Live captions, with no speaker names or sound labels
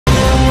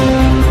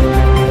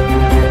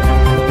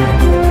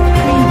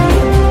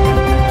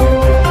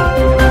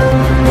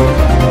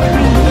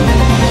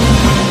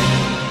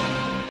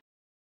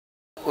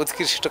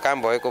उत्कृष्ट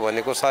काम भएको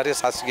भनेको सहरी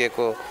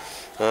शासकीयको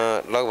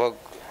लगभग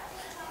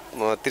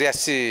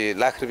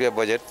 83 लाख रुपियाँ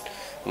बजेट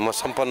म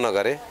सम्पन्न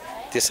गरेँ।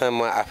 त्यसमा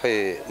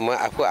म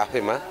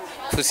आफैमा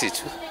खुसी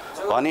छु।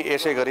 अनि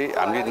यसै गरी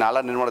हामीले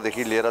नाला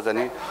निर्माणदेखि लिएर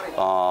चाहिँ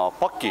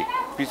पक्की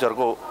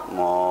पिचहरूको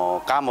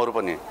कामहरू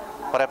पनि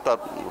पर्याप्त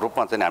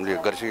रूपमा चाहिँ हामीले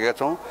गरिसकेका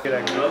छौँ।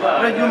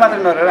 र यो मात्र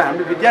नरहेर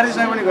हामीले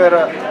विद्यार्थीसँग पनि गएर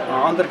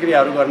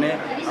अन्तर्क्रियाहरू गर्ने,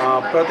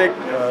 प्रत्येक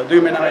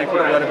 2 महिनामा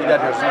एकपल्ट गएर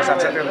विद्यार्थीहरूसँग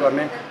साक्षात्कार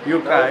गर्ने यो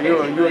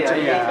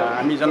चाहिँ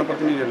हामी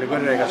जनप्रतिनिधिहरूले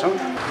गरिरहेका छौँ।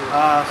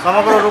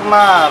 समग्र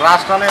रूपमा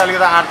राष्ट्र नै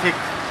अलिकति आर्थिक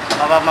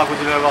अभावमा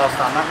गुज्रिरहेको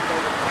अवस्थामा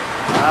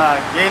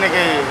केही न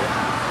केही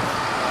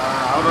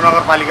हाम्रो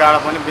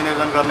नगरपालिकाबाट पनि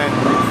विनियोजन गर्ने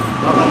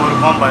रकमहरू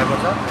कम भएको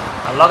छ।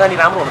 लगानी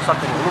राम्रो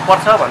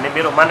हुनुपर्छ भन्ने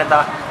मेरो मान्यता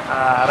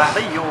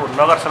राख्दै यो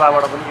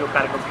नगरसभाबाट पनि यो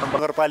कार्यक्रम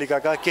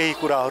नगरपालिकाका केही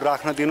कुराहरू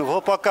राख्न दिनुभयो।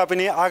 पक्का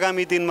पनि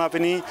आगामी दिनमा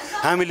पनि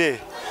हामीले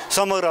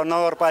समग्र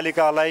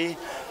नगरपालिकालाई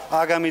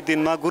आगामी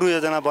दिनमा गुरु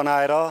योजना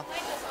बनाएर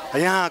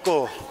यहाँको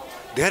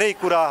धेरै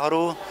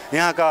कुराहरू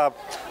यहाँका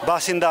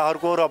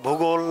बासिन्दाहरूको र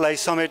भूगोललाई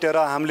समेटेर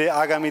हामीले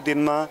आगामी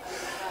दिनमा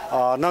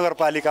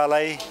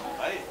नगरपालिकालाई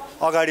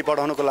अगाडि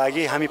बढाउनको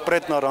लागि हामी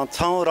प्रयत्नरत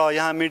छौँ र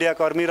यहाँ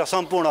मिडियाकर्मी र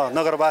सम्पूर्ण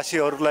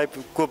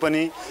नगरवासीहरूलाई को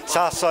पनि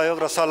साथ सहयोग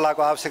र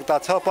सल्लाहको आवश्यकता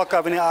छ।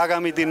 पक्का पनि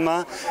आगामी दिनमा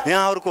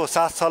यहाँहरूको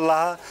साथ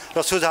सल्लाह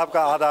र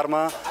सुझावका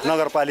आधारमा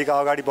नगरपालिका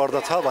अगाडि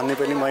बढ्दछ भन्ने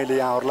पनि मैले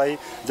यहाँहरूलाई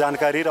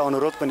जानकारी र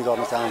अनुरोध पनि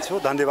गर्न चाहन्छु।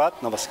 धन्यवाद,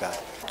 नमस्कार।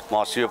 म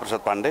शिव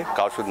प्रसाद पाण्डे,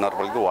 कावसोती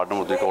नगरपालिका वार्ड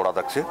नम्बर 2 को वडा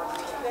अध्यक्ष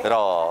र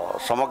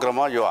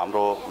समग्रमा यो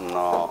हाम्रो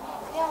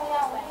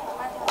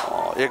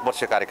 1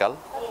 वर्ष कार्यकाल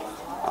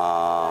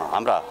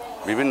हाम्रा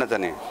विभिन्न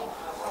चाहिँ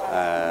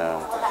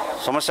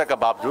समस्याका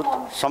बावजुद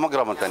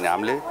समग्रमा चाहिँ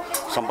हामीले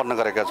सम्पन्न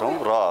गरेका छौँ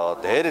र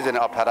धेरै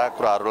चाहिँ अप्ठ्यारा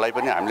कुराहरूलाई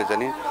पनि हामीले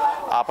चाहिँ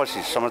आपसी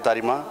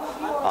समझदारीमा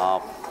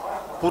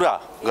पुरा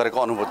गरेको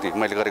अनुभूति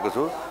मैले गरेको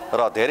छु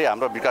र धेरै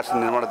हाम्रो विकास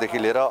निर्माणदेखि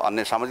लिएर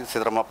अन्य सामाजिक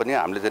क्षेत्रमा पनि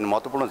हामीले चाहिँ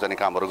महत्त्वपूर्ण चाहिँ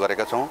कामहरू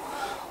गरेका छौँ।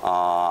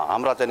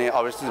 हाम्रा चाहिँ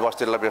अवस्थित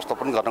बस्तीहरूलाई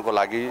व्यवस्थापन गर्नको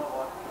लागि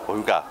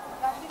भूमिका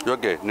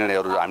योग्य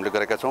निर्णयहरू हामीले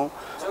गरेका छौँ।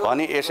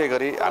 अनि यसै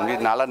गरी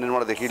हामीले नाला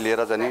निर्माणदेखि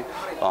लिएर चाहिँ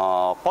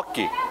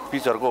पक्की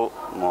पिचहरूको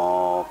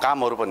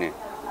कामहरू पनि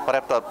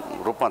पर्याप्त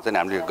रूपमा चाहिँ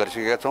हामीले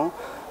गरिसकेका छौँ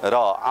र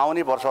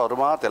आउने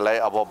वर्षहरूमा त्यसलाई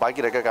अब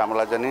बाँकी रहेका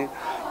कामलाई चाहिँ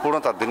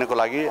पूर्णता दिनको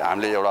लागि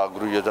हामीले एउटा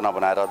गृह योजना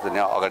बनाएर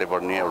चाहिँ अगाडि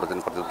बढ्ने एउटा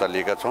चाहिँ प्रतिबद्धता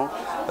लिएका छौँ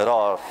र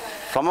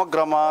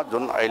समग्रमा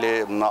जुन अहिले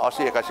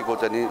 80-81 को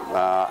चाहिँ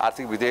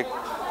आर्थिक विधेयक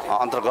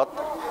अन्तर्गत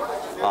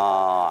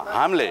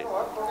हामीले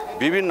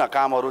विभिन्न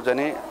कामहरू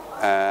चाहिँ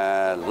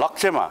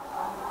लक्ष्यमा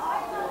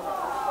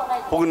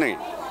पुग्ने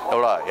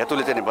एउटा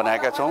हेतुले चाहिँ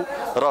बनाएका छौँ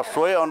र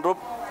सोही अनुरूप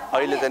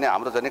अहिले चाहिँ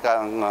हाम्रो चाहिँ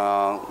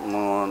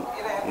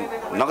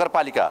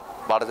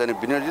नगरपालिकाबाट चाहिँ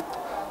विनियोजित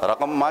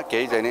रकममा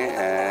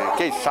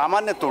केही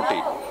सामान्य त्रुटि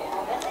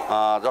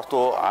जस्तो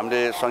हामीले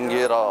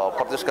सङ्घीय र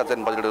प्रदेशका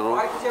चाहिँ बजेटहरू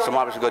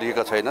समावेश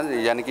गरिएका छैनन्,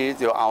 यानि कि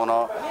त्यो आउन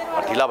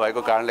ढिला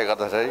भएको कारणले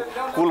गर्दाखेरि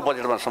कुल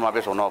बजेटमा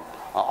समावेश हुन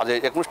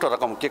अझै एकमुष्ट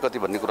रकम के कति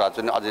भन्ने कुरा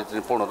चाहिँ अझै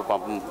चाहिँ पूर्ण रूपमा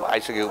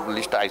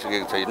लिस्ट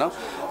आइसकेको छैन।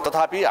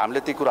 तथापि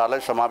हामीले ती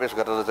कुराहरूलाई समावेश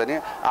गरेर चाहिँ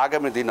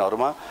आगामी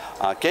दिनहरूमा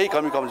केही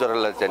कमी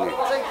कमजोरीलाई चाहिँ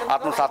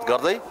आत्मसात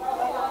गर्दै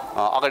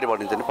अगाडि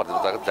बढ्ने चाहिँ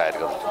प्रतिबद्धता जाहेर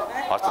गर्दछु।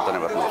 हस्त,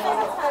 धन्यवाद।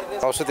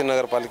 कावसोती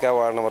नगरपालिका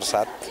वार्ड नम्बर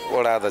 7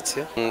 वडा अध्यक्ष।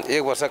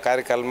 1 वर्ष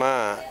कार्यकालमा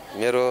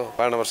मेरो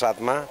वार्ड नम्बर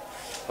 7 मा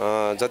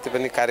जति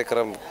पनि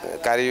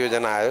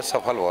कार्ययोजना आयो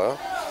सफल भयो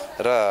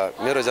र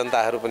मेरो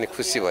जनताहरू पनि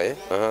खुसी भए।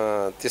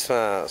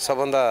 त्यसमा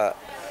सबभन्दा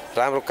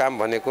राम्रो काम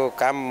भनेको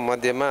काम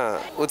मध्येमा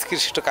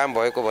उत्कृष्ट काम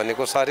भएको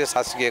भनेको सहरी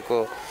शासकीयको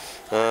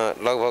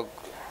लगभग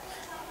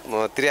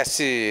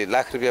 83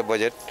 लाख रुपियाँ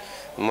बजेट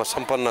म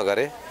सम्पन्न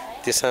गरेँ।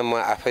 त्यसमा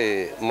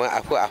म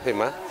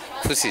आफैमा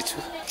खुसी छु।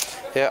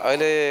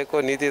 अहिलेको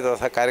नीति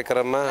तथा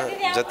कार्यक्रममा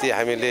जति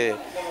हामीले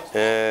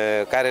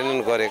कार्यान्वयन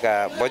गरेका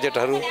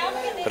बजेटहरू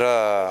र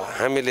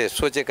हामीले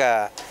सोचेका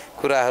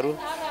कुराहरू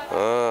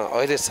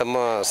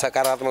अहिलेसम्म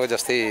सकारात्मक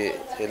जस्तै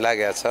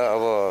लागेको छ।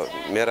 अब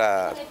मेरा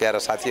प्यारा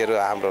साथीहरू,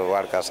 हाम्रो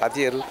वार्डका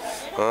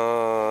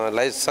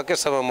साथीहरूलाई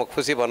सकेसम्म म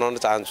खुसी बनाउन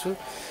चाहन्छु।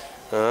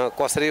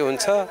 कसरी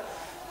हुन्छ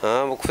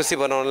खुसी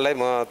बनाउनलाई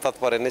म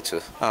तत्पर नै छु।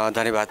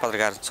 धन्यवाद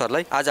पत्रकार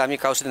सरलाई। आज हामी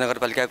कावसोती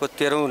नगरपालिकाको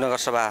 13औं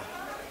नगरसभा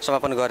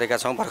समापन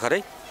गरेका छौँ भर्खरै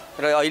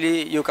र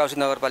अहिले यो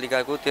कावसोती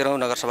नगरपालिकाको 13औं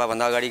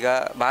नगरसभाभन्दा अगाडिका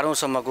 12औं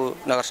सम्मको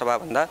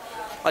नगरसभाभन्दा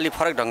अलि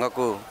फरक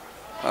ढङ्गको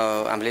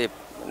हामीले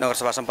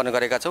नगरसभा सम्पन्न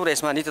गरेका छौँ र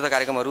यसमा नीति तथा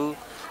कार्यक्रमहरू,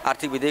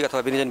 आर्थिक विधेयक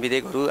अथवा विनियोजन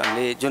विधेयकहरू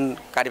हामीले जुन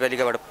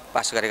कार्यपालिकाबाट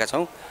पास गरेका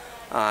छौँ।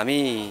 हामी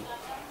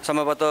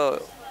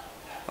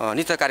सम्भवतः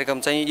नीति कार्यक्रम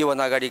चाहिँ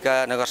योभन्दा अगाडिका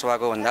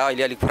नगरसभाको भन्दा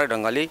अहिले अलिक फरक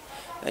ढङ्गले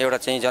एउटा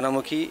चाहिँ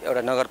जनमुखी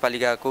एउटा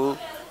नगरपालिकाको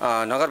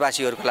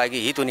नगरवासीहरूको लागि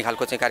हित हुने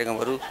खालको चाहिँ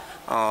कार्यक्रमहरू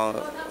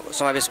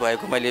समावेश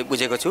भएको मैले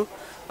बुझेको छु।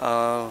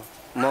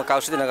 म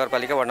कावसोती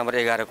नगरपालिका वार्ड नम्बर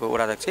 11 को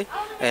वडा अध्यक्ष,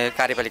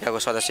 कार्यपालिकाको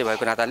सदस्य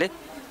भएको नाताले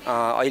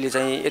अहिले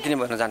चाहिँ यति नै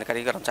भन्न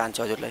जानकारी गराउन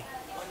चाहन्छु हजुरलाई।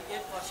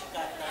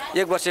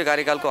 1 वर्षीय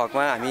कार्यकालको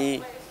हकमा हामी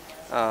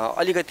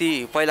अलिकति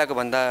पहिलाको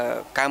भन्दा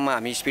काममा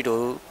हामी स्पिड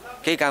हो,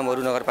 केही कामहरू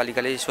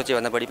नगरपालिकाले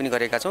सोचेभन्दा बढी पनि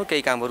गरेका छौँ।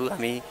 केही कामहरू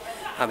हामी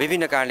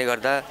विभिन्न कारणले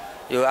गर्दा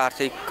यो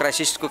आर्थिक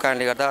क्राइसिसको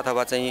कारणले गर्दा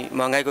अथवा चाहिँ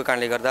महँगाईको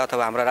कारणले गर्दा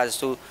अथवा हाम्रा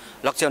राजस्व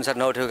लक्ष्यअनुसार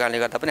नउठेको कारणले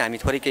गर्दा पनि हामी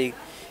थोरै केही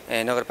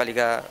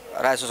नगरपालिका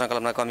राजस्व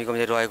सङ्कलनमा कमी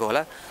रहेको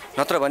होला।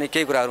 नत्र भने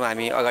केही कुराहरूमा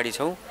हामी अगाडि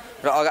छौँ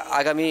र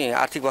आगामी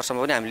आर्थिक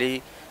वर्षमा पनि हामीले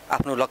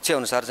आफ्नो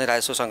लक्ष्यअनुसार चाहिँ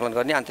राजस्व सङ्कलन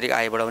गर्ने, आन्तरिक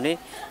आय बढाउने,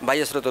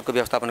 बाह्य स्रोतहरूको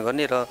व्यवस्थापन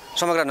गर्ने र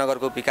समग्र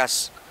नगरको विकास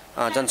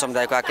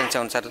जनसमुदायको आकाङ्क्षा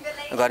अनुसार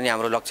गर्ने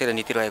हाम्रो लक्ष्य र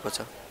नीति रहेको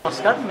छ।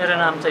 नमस्कार, मेरो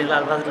नाम चाहिँ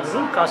लालबहादुर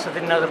गुरुङ,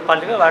 कावसती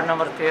नगरपालिका वार्ड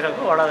नम्बर 13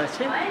 को वडा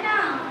अध्यक्ष।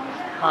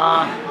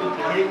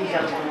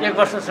 1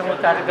 वर्षसम्म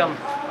कार्यक्रम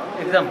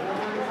एकदम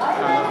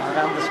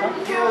राम्रो छ,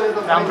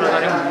 राम्रो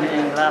गऱ्यौँ भन्ने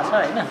लाग्छ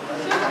होइन।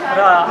 र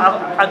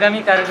आगामी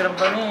कार्यक्रम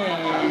पनि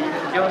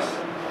जोस्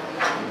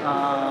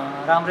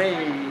राम्रै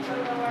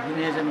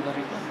विनियोजन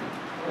गरेको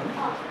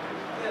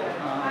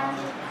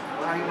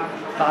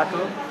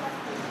बाटो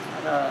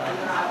र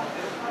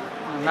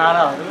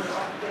नालाहरू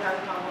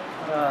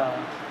र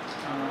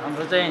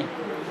हाम्रो चाहिँ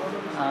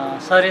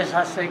शरीर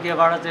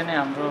शास्त्रज्ञबाट चाहिँ नै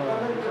हाम्रो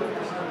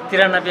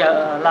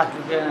 93 लाख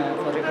रुपियाँ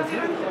परेको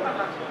थियो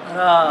र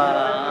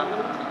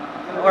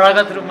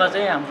वडागत रूपमा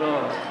चाहिँ हाम्रो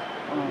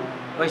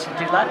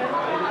 62 लाख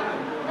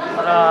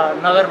र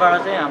नगरबाट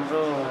चाहिँ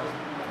हाम्रो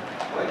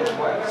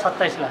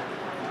 27 लाख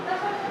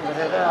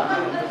गरेर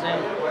हाम्रो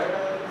चाहिँ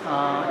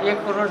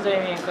 1 करोड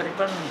चाहिँ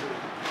करिबन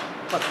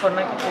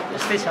 55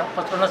 यस्तै छ,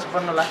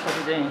 55-56 लाख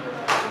कति चाहिँ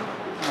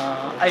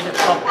अहिले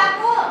थप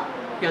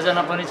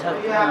योजना पनि छ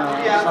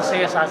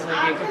शासकीय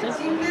शासकीयको चाहिँ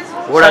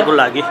वडाको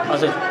लागि।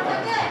 हजुर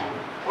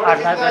 8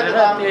 लाख गरेर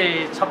त्यही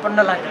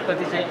 56 लाख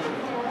कति चाहिँ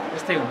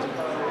यस्तै हुन्छ।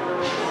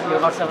 यो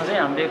वर्षमा चाहिँ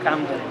हामीले काम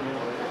गऱ्यौँ।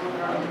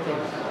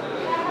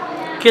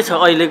 के छ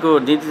अहिलेको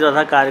नीति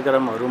तथा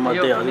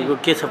कार्यक्रमहरूमध्येहरूको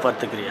के छ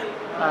प्रतिक्रिया?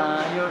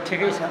 यो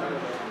ठिकै छ।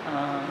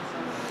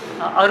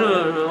 अरू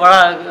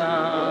वडा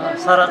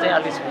सर चाहिँ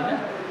अलि छैन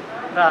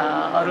र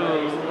अरू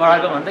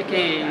वडाको भन्दा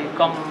केही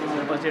कम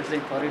बजेट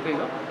चाहिँ परेकै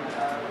हो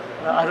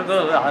र अरूको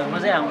हालमा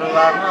चाहिँ हाम्रो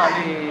वार्डमा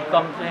अलि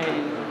कम चाहिँ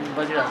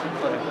बजेटहरू चाहिँ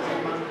परेको छ।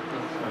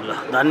 ल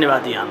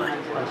धन्यवाद यहाँलाई।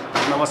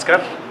 नमस्कार,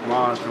 म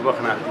ध्रुव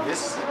खनाल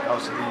दिवेश,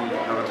 कावसती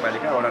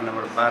नगरपालिका वडा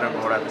नम्बर 12 को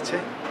वडा अध्यक्ष।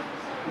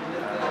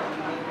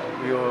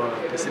 यो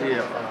त्यसरी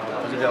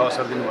हजुरले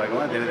अवसर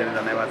दिनुभएकोमा धेरै धेरै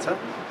धन्यवाद छ।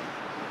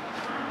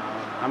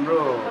 हाम्रो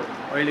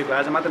अहिलेको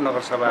आज मात्र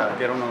नगरसभा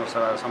 13औं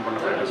नगरसभा सम्पन्न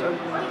भएको छ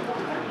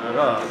र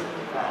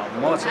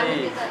म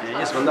चाहिँ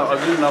यसभन्दा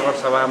अघिल्लो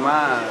नगरसभामा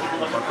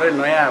भर्खरै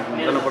नयाँ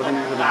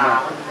जनप्रतिनिधिको रूपमा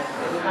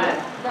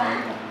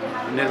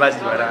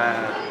निर्वाचित भएर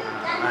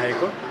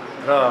आएको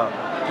र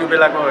त्यो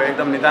बेलाको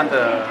एकदम नितान्त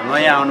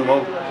नयाँ अनुभव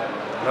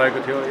रहेको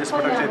थियो।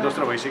 यसपटक चाहिँ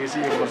दोस्रो भइसकेपछि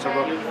 1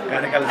 वर्षको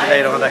कार्यकाल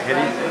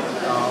बिताइरहँदाखेरि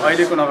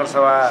अहिलेको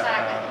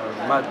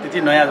नगरसभामा त्यति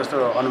नयाँ जस्तो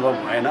अनुभव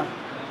भएन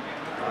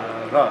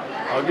र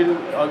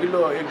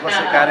अघिल्लो 1 वर्ष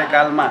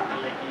कार्यकालमा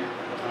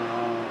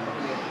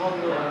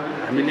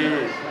हामीले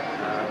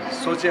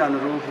सोचे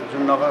अनुरूप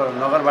जुन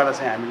नगरबाट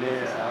चाहिँ हामीले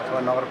अथवा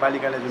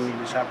नगरपालिकाले जुन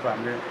हिसाबको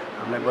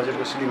हामीलाई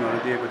बजेटको सिलिङहरू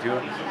दिएको थियो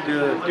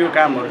त्यो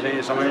कामहरू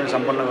चाहिँ समयमै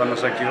सम्पन्न गर्न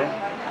सकियो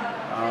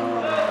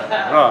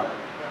र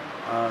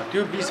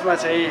त्यो बिचमा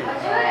चाहिँ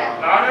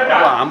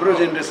अब हाम्रो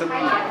जेनेरेसन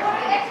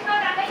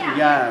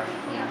यहाँ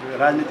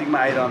राजनीतिकमा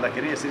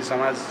आइरहँदाखेरि, यसरी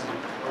समाज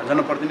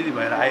जनप्रतिनिधि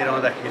भएर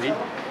आइरहँदाखेरि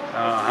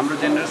हाम्रो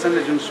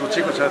जेनेरेसनले जुन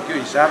सोचेको छ त्यो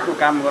हिसाबको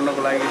काम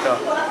गर्नको लागि त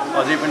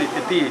अझै पनि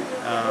त्यति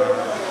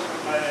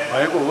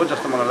भएको हो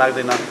जस्तो मलाई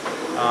लाग्दैन।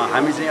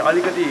 हामी चाहिँ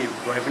अलिकति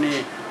भए पनि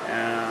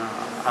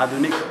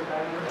आधुनिक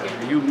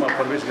युगमा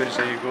प्रवेश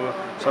गरिसकेको,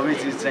 सबै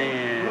चिज चाहिँ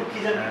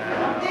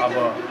अब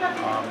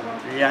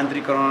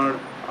यान्त्रिकरण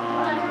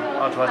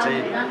अथवा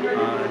चाहिँ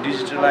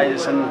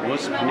डिजिटलाइजेसन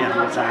होस् भन्ने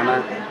हाम्रो चाहना,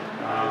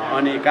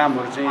 अनि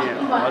कामहरू चाहिँ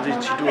अझै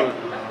छिटो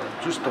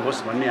चुस्त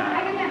होस् भन्ने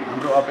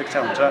हाम्रो अपेक्षा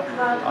हुन्छ।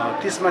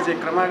 त्यसमा चाहिँ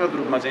क्रमागत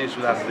रूपमा चाहिँ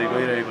सुधार हुँदै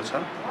गइरहेको छ।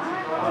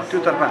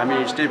 त्योतर्फ हामी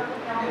स्टेप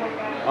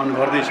अन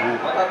गर्दैछौँ।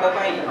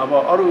 अब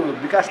अरू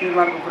विकास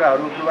निर्माणको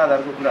कुराहरू,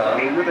 पूर्वाधारको कुराहरू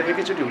यो त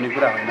एकैचोटि हुने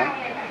कुरा होइन।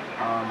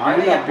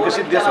 विभिन्न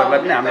विकसित देशहरूलाई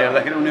पनि हामीले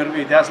हेर्दाखेरि उनीहरूको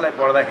इतिहासलाई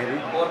पढ्दाखेरि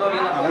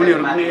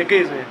उनीहरू पनि एकै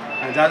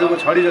जादुको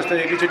छडी जस्तो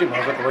एकैचोटि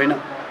भएको त होइन।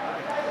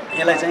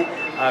 यसलाई चाहिँ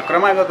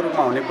क्रमागत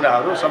रूपमा हुने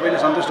कुराहरू सबैले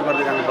सन्तुष्ट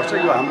गर्दै जानुपर्छ।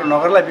 यो हाम्रो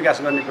नगरलाई विकास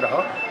गर्ने कुरा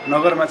हो।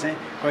 नगरमा चाहिँ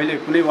कहिले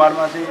कुनै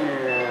वार्डमा चाहिँ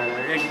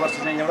 1 वर्ष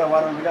चाहिँ एउटा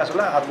वार्डमा विकास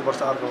होला, अर्को वर्ष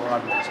अर्को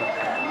वार्डमा हुन्छ।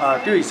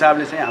 त्यो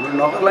हिसाबले चाहिँ हाम्रो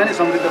नगरलाई नै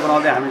समृद्ध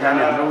बनाउँदै हामी जाने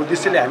हाम्रो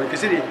उद्देश्यले हामी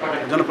त्यसरी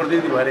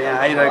जनप्रतिनिधि भएर यहाँ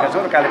आइरहेका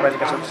छौँ र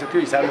कार्यपालिका सदस्य त्यो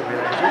हिसाबले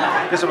भइरहेको छौँ।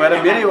 त्यसो भएर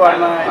मेरै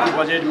वार्डमा यति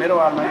बजेट, मेरो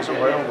वार्डमा यसो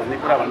भयो भन्ने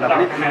कुरा भन्दा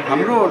पनि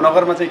हाम्रो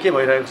नगरमा चाहिँ के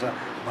भइरहेको छ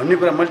भन्ने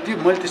कुरा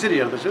मैले त्यसरी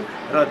हेर्दछु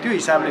र त्यो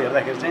हिसाबले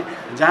हेर्दाखेरि चाहिँ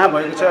जहाँ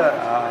भएको छ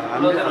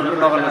हाम्रो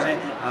नगरमा चाहिँ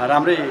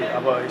राम्रै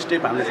अब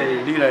स्टेप हामीले चाहिँ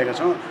लिइरहेका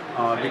छौँ।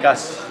 विकास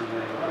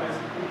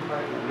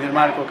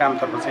निर्माणको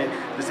कामतर्फ चाहिँ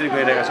त्यसरी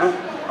गइरहेका छौँ।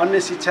 अन्य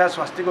शिक्षा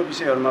स्वास्थ्यको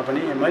विषयहरूमा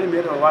पनि मैले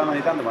मेरो वार्डमा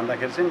नितान्त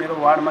भन्दाखेरि चाहिँ मेरो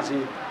वार्डमा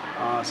चाहिँ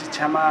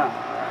शिक्षामा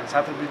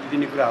छात्रवृत्ति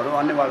दिने कुराहरू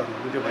अन्य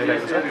वार्डहरूमा त्यो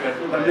भइरहेको छ।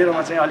 तर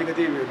मेरोमा चाहिँ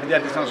अलिकति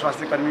विद्यार्थीसँग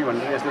स्वास्थ्य कर्मी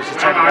भनेर यस्तो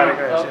शिक्षाको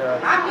कार्यक्रम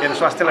के अरे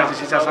स्वास्थ्यलाई चाहिँ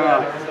शिक्षासँग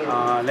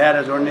ल्याएर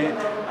जोड्ने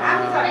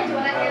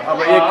अब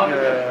एक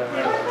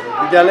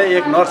विद्यालय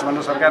एक नर्स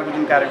भनेर सरकारको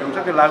जुन कार्यक्रम छ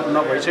त्यो लागू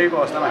नभइसकेको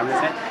अवस्थामा हामीले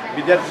चाहिँ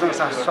विद्यार्थीसँग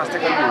स्वास्थ्य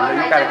कर्मी हुँदैन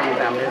यो कार्यक्रम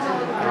चाहिँ हामीले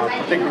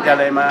प्रत्येक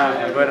विद्यालयमा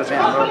गएर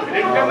चाहिँ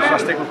हाम्रो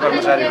स्वास्थ्यको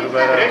कर्मचारीहरू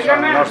गएर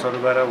नर्सहरू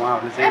गएर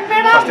उहाँहरूले चाहिँ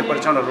स्वास्थ्य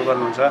परीक्षणहरू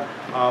गर्नुहुन्छ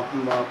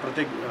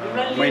प्रत्येक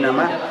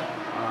महिनामा।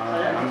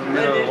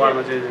 मेरो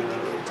वार्डमा चाहिँ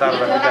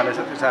 4वटा विद्यालय छ,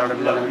 त्यो 4वटा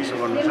विद्यालयमा यसो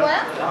गर्नुहुन्छ।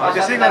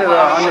 त्यसै गरेर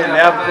अन्य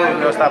ल्याबको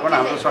व्यवस्थापन,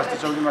 हाम्रो स्वास्थ्य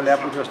चौकीमा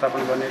ल्याबको व्यवस्थापन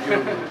गर्ने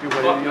त्यो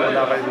गरियो।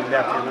 योभन्दा अगाडि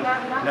ल्याब थिएन,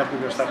 ल्याबको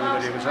व्यवस्थापन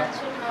गरिएको छ।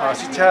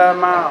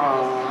 शिक्षामा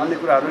अन्य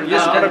कुराहरू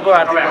यस पटकको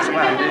आर्थिक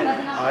वर्षमा हामीले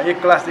 1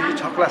 क्लासदेखि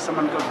 6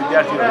 क्लाससम्मको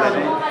विद्यार्थीहरूलाई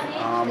चाहिँ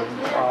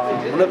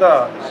हुन त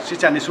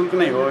शिक्षा निःशुल्क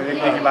नै हो 1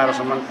 देखि 12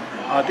 सम्म।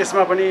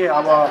 त्यसमा पनि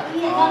अब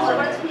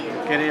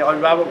के अरे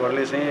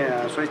अभिभावकहरूले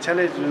चाहिँ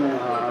स्वेच्छाले जुन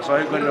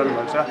सहयोग गरिरहनु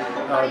भएको छ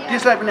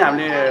त्यसलाई पनि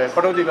हामीले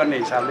कटौती गर्ने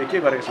हिसाबले के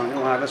गरेको छौँ भने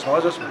उहाँहरूलाई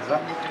सहज होस् भनेर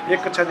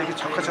 1 कक्षादेखि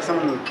 6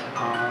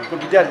 कक्षासम्मको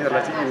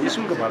विद्यार्थीहरूलाई चाहिँ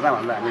निःशुल्क भर्ना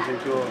भनेर हामीले चाहिँ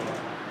त्यो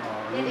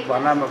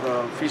भर्नाको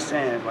फिस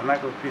चाहिँ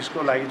भर्नाको फिसको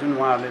लागि जुन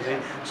उहाँहरूले चाहिँ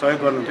सहयोग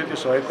गर्नुहुन्थ्यो त्यो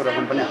सहयोगको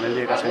रकम पनि हामीले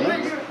लिएका छैनौँ।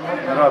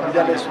 र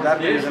विद्यालय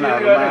सुधारको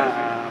योजनाहरूमा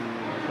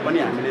पनि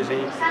हामीले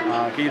चाहिँ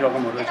केही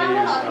रकमहरू चाहिँ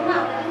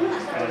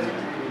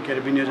के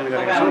अरे विनियोजन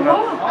गरेका छौँ। र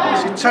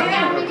शिक्षक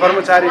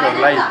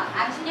कर्मचारीहरूलाई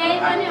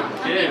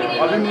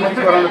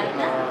अभिमुखीकरण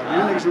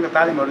विभिन्न किसिमका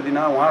तालिमहरू दिन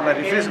उहाँहरूलाई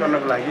रिफ्रेस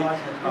गर्नको लागि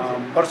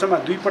वर्षमा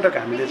 2 पटक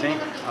हामीले चाहिँ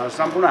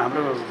सम्पूर्ण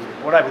हाम्रो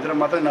वडाभित्र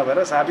मात्रै नभएर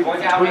साबिक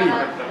ठुली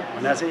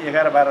भन्दा चाहिँ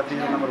 11, 12,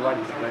 13 नम्बर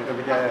वार्डभित्र रहेको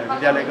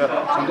विद्यालयका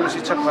सम्पूर्ण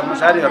शिक्षक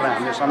कर्मचारीहरूलाई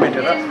हामीले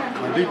समेटेर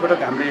 2 पटक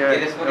हामीले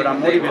एउटा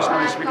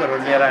मोटिभेसनल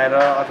स्पिकरहरू लिएर आएर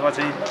अथवा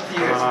चाहिँ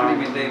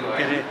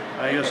के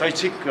अरे यो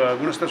शैक्षिक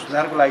गुणस्तर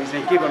सुधारको लागि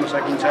चाहिँ के गर्न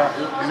सकिन्छ,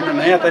 विभिन्न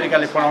नयाँ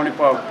तरिकाले पढाउने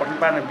पठन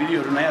पाठन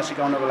विधिहरू नयाँ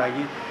सिकाउनको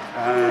लागि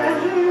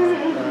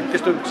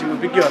त्यस्तो किसिमको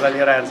विज्ञहरूलाई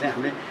लिएर आएर चाहिँ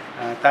हामीले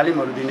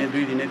तालिमहरू दिने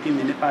 2 दिने 3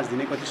 दिने 5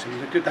 दिने कति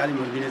सकिन्छ त्यो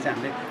तालिमहरू दिने चाहिँ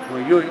हामीले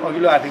यो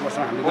अघिल्लो आर्थिक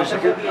वर्षमा हामीले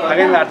गरिसक्यौँ।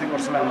 आगामी आर्थिक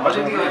वर्षलाई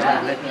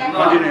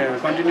हामीले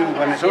कन्टिन्यू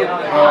गर्नेछौँ।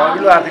 र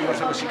अघिल्लो आर्थिक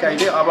वर्षको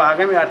सिकाइले अब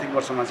आगामी आर्थिक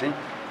वर्षमा चाहिँ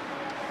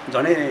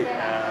झनै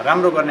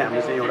राम्रो गर्ने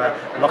हामीले चाहिँ एउटा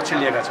लक्ष्य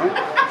लिएका छौँ।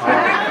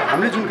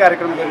 हामीले जुन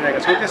कार्यक्रम गरिरहेका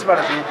छौँ त्यसबाट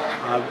चाहिँ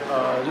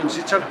जुन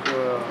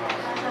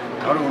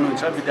शिक्षकहरू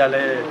हुनुहुन्छ,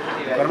 विद्यालय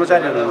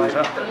कर्मचारीहरू हुनुहुन्छ,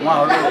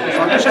 उहाँहरू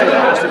सन्तुष्ट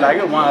जस्तो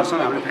लाग्यो।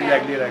 उहाँहरूसँग हामीले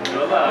फिडब्याक लिइरहेको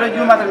छौँ। र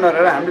यो मात्र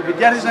नरहेर हामीले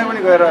विद्यार्थीसँग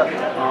पनि गएर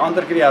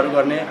अन्तर्क्रियाहरू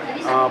गर्ने,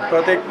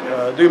 प्रत्येक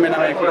 2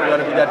 महिनामा एकपल्ट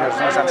गएर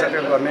विद्यार्थीहरूसँग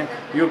साक्षात्कार गर्ने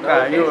यो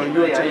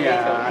चाहिँ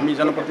हामी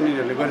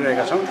जनप्रतिनिधिहरूले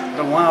गरिरहेका छौँ। र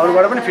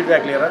उहाँहरूबाट पनि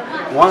फिडब्याक लिएर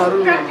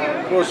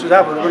उहाँहरूको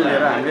सुझावहरू पनि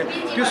लिएर हामीले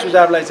त्यो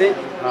सुझावलाई चाहिँ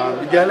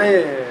विद्यालय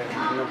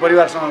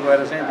परिवारसँग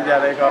गएर चाहिँ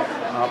विद्यालयका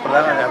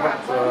प्रधानाध्यापक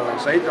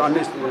सहित अन्य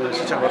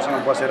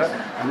शिक्षकहरूसँग बसेर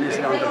हामीले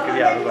यसरी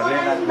अन्तर्क्रियाहरू गर्ने,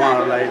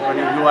 उहाँहरूलाई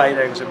पनि यो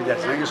आइरहेको छ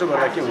विद्यार्थीसँग यसो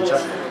गर्दा के हुन्छ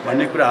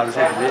भन्ने कुराहरू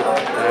चाहिँ हामीले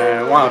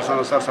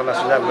उहाँहरूसँग सरसल्लाह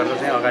सुझाव गरेर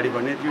चाहिँ अगाडि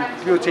बढ्ने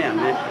त्यो चाहिँ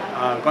हामीले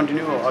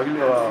कन्टिन्यू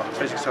अघिल्लो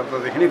शैक्षिक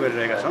सत्रदेखि नै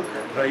गरिरहेका छौँ।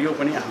 र यो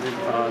पनि हामीले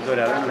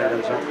दोहोऱ्याएर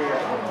ल्याइरहेको छौँ।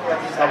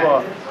 अब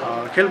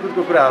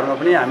खेलकुदको कुराहरूमा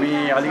पनि हामी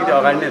अलिकति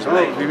अगाडि नै छौँ।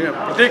 विभिन्न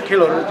प्रत्येक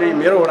खेलहरू चाहिँ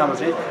मेरो वडामा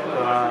चाहिँ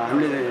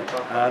हामीले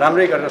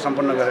राम्रै गरेर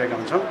सम्पन्न गरेका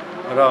हुन्छौँ।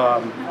 र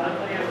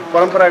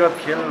परम्परागत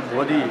खेल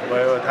भोलि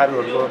भयो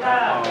थारूहरूको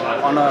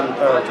अनन्त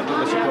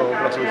चतुर्दशीको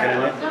उपलक्ष्यमा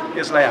खेलिने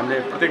यसलाई हामीले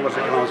प्रत्येक वर्ष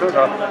खेलाउँछौँ।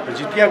 र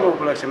जितियाको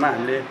उपलक्ष्यमा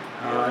हामीले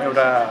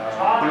एउटा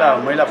खुला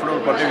महिला फुटबल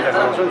प्रतियोगिता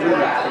खेलाउँछौँ जुन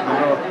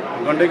हाम्रो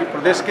गण्डकी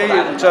प्रदेशकै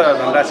उच्च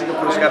धनराशिको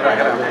पुरस्कार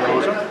राखेर हामीले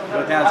खेलाउँछौँ। र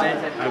त्यहाँ चाहिँ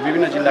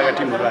विभिन्न जिल्लाका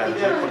टिमहरू आएर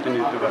चाहिँ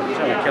प्रतिनिधित्व गर्नुहुन्छ,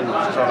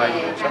 खेल्नुहुन्छ, सहभागी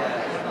हुन्छ।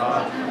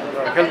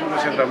 खेलकुदको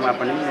क्षेत्रमा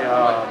पनि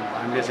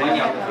हामीले चाहिँ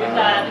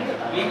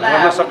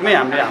गर्न सक्ने,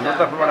 हामीले हाम्रो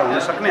तर्फबाट हुन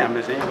सक्ने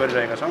हामीले चाहिँ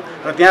गरिरहेका छौँ।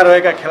 र त्यहाँ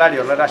रहेका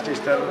खेलाडीहरूलाई राष्ट्रिय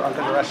स्तर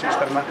अन्तर्राष्ट्रिय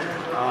स्तरमा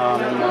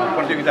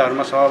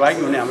प्रतियोगिताहरूमा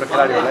सहभागी हुने हाम्रो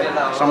खेलाडीहरूलाई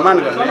सम्मान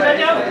गर्ने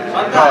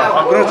र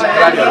अग्रज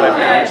खेलाडीहरूलाई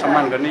पनि हामीले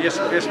सम्मान गर्ने।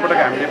 यसपटक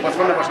हामीले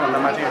 55 वर्षभन्दा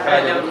माथि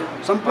खेलाडीहरू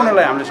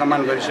सम्पूर्णलाई हामीले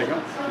सम्मान गरिसक्यौँ।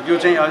 यो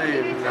चाहिँ अझै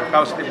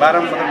कावसोती 12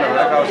 पटक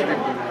लगेर कावसोती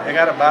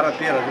 11, 12,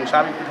 13 जुन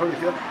साबिक पिठौली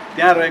थियो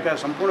त्यहाँ रहेका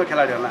सम्पूर्ण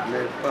खेलाडीहरूलाई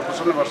हामीले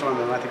 55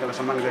 वर्षभन्दा माथिकोलाई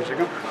सम्मान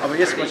गरिसक्यौँ। अब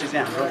यसपछि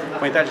चाहिँ हाम्रो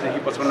 45 देखि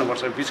 55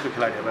 वर्ष बिचको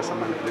खेलाडीहरूलाई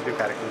सम्मान गर्ने त्यो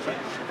कार्यक्रम छ।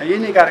 यही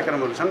नै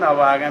कार्यक्रमहरू छन्। अब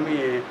आगामी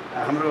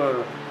हाम्रो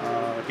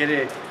के अरे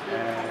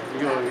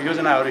यो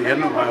योजनाहरू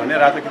हेर्नुभयो भने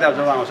रातो किताब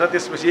जब आउँछ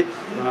त्यसपछि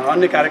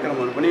अन्य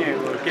कार्यक्रमहरू पनि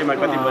केमा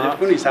कति बजेट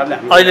कुन हिसाबले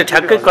हामी अहिले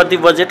ठ्याक्कै कति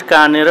बजेट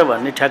कहाँनेर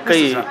भन्ने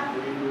ठ्याक्कै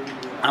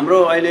हाम्रो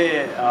अहिले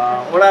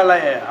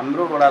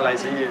हाम्रो वडालाई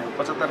चाहिँ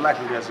 75 लाख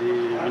रुपियाँ चाहिँ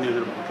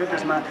विनियोजन भएको थियो।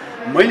 त्यसमा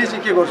मैले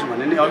चाहिँ के गर्छु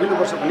भने नि अघिल्लो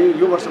वर्ष पनि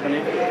यो वर्ष पनि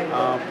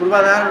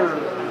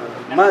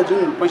पूर्वाधारमा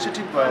जुन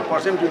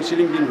 65% जुन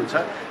सिलिङ दिनुहुन्छ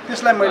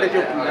त्यसलाई मैले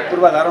त्यो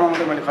पूर्वाधारमा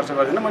मात्रै मैले खर्च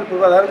गर्दिनँ। मैले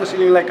पूर्वाधारको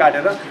सिलिङलाई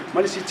काटेर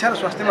मैले शिक्षा र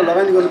स्वास्थ्यमा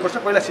लगानी गर्नुपर्छ,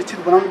 पहिला शिक्षित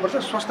बनाउनुपर्छ,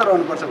 स्वस्थ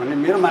रहनुपर्छ भन्ने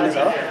मेरो मान्यता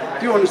हो।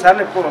 त्यो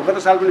अनुसारले गत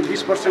साल पनि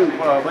 20%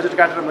 बजेट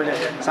काटेर मैले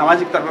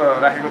सामाजिकतर्फ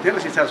राखेको थिएँ र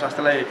शिक्षा र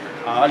स्वास्थ्यलाई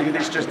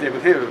अलिकति स्ट्रेस दिएको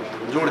थिएँ,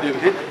 जोड दिएको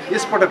थिएँ।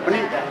 यसपटक पनि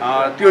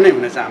त्यो नै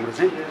हुनेछ हाम्रो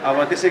चाहिँ। अब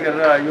त्यसै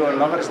गरेर यो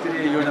नगर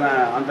स्तरीय योजना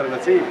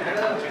अन्तर्गत चाहिँ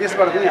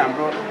त्यसबाट पनि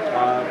हाम्रो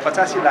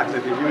 85 लाख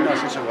जति विभिन्न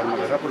शिक्षकहरूमा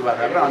गएर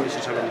पूर्वाधार र अन्य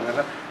शिक्षकहरूमा गएर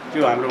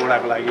त्यो हाम्रो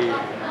वडाको लागि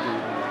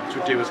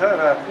छुट्टिएको छ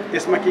र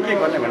त्यसमा के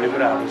गर्ने भन्ने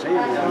कुराहरू चाहिँ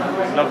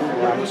लघु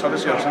हाम्रो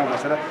सदस्यहरूसँग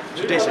बसेर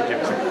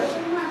छुट्याइसकेको छ।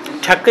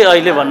 ठ्याक्कै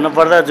अहिले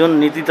भन्नुपर्दा जुन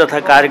नीति तथा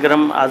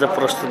कार्यक्रम आज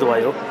प्रस्तुत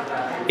भयो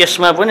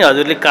यसमा पनि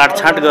हजुरले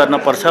काटछाँट गर्न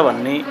पर्छ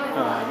भन्ने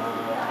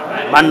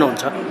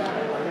मान्नुहुन्छ?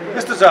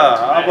 यस्तो छ,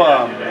 अब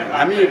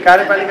हामी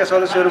कार्यपालिका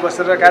सदस्यहरू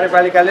बसेर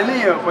कार्यपालिकाले नै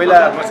पहिला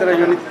बसेर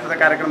यो नीति तथा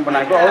कार्यक्रम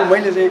बनाएको, अब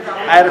मैले चाहिँ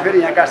आएर फेरि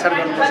यहाँ काटछाँट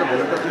गर्नुपर्छ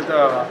भन्नु त त्यो त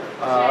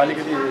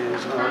अलिकति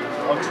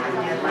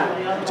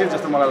उचित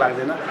जस्तो मलाई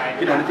लाग्दैन,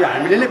 किनभने त्यो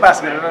हामीले नै पास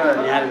गरेर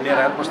यहाँ लिएर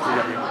आएर प्रस्तुत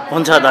गरेको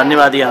हुन्छ।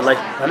 धन्यवाद यहाँलाई,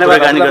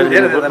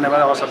 धेरै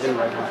धन्यवाद अवसर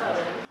दिनुभएको।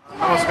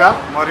 नमस्कार,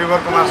 म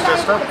हरिबोल कुमार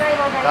श्रेष्ठ,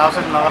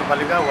 कावसोती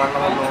नगरपालिका वार्ड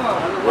नम्बर 9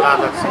 वडा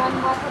अध्यक्ष।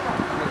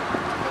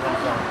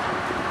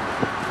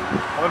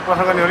 अब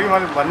प्रश्न गर्ने हो कि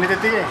मैले भन्ने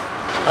त्यतिकै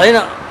होइन,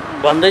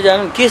 भन्दै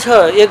जानु के छ,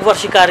 1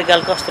 वर्ष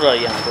कार्यकाल कस्तो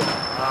रह्यो यहाँको?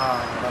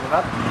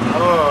 धन्यवाद।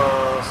 अब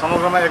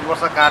समग्रमा 1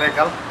 वर्ष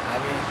कार्यकाल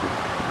हामी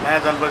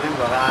नयाँ जनप्रतिनिधि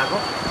भएर आएको,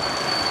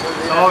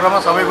 समग्रमा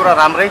सबै कुरा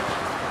राम्रै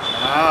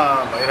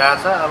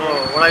भइरहेछ। अब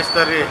वडा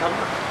स्तरीय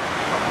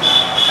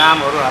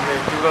कामहरू हामीले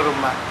तीव्र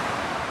रूपमा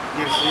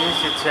कृषि,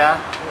 शिक्षा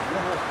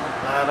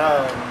र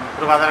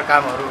पूर्वाधार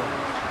कामहरू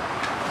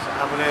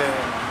आफूले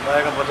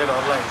रहेका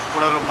बजेटहरूलाई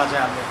पूर्ण रूपमा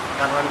चाहिँ हामीले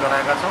कार्यान्वयन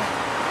गराएका छौँ।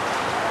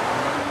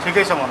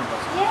 ठिकै छ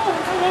भन्नुपर्छ।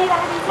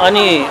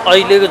 अनि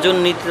अहिलेको जुन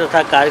नीति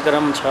तथा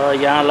कार्यक्रम छ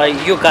यहाँलाई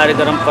यो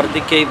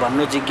कार्यक्रमप्रति केही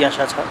भन्नु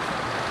जिज्ञासा छ?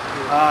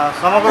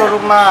 समग्र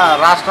रूपमा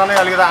राष्ट्र नै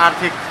अलिकति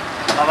आर्थिक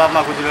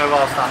अभावमा गुज्रिरहेको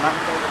अवस्थामा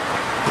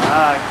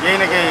केही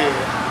न केही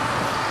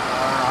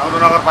अरू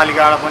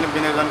नगरपालिकाबाट पनि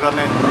विनियोजन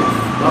गर्ने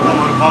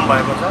रकमहरू कम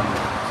भएको छ।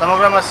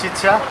 समग्रमा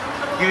शिक्षा,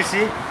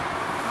 कृषि,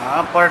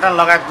 पर्यटन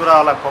लगायत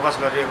कुराहरूलाई फोकस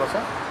गरिएको छ।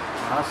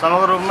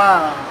 समग्र रूपमा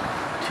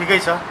ठिकै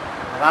छ,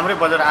 राम्रै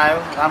बजेट आयो,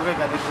 राम्रै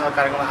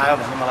कार्यक्रम आयो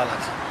भन्ने मलाई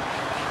लाग्छ।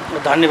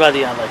 धन्यवाद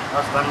यहाँलाई।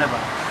 हस्,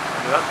 धन्यवाद।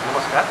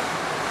 नमस्कार,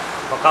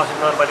 म कावसोती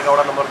नगरपालिका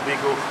वडा नम्बर 2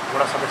 को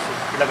वडा सदस्य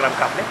टिकाराम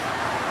काफ्ले।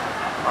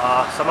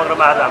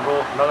 समग्रमा आज हाम्रो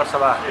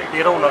नगरसभा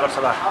 13औं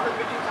नगरसभा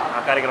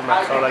कार्यक्रममा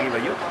सहभागी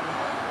भइयो।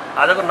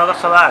 आजको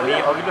नगरसभा हामी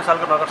अघिल्लो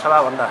सालको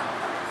नगरसभाभन्दा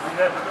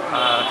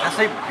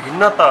खासै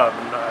भिन्न त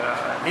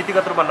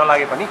नीतिगत रूपमा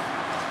नलागे पनि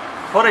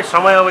थोरै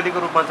समय अवधिको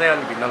रूपमा चाहिँ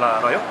अलिक भिन्न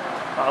रह्यो।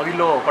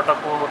 अघिल्लो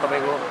पटकको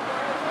तपाईँको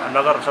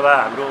नगरसभा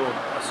हाम्रो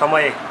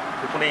समय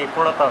कुनै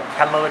पूर्णत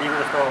ख्याल नगरिएको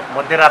जस्तो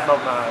मध्यरातमा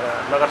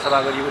नगरसभा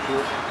गरिएको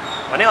थियो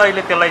भने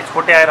अहिले त्यसलाई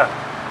छोट्याएर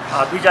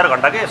 2-4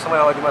 घन्टाकै समय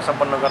अवधिमा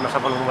सम्पन्न गर्न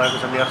सफल हुनुभएको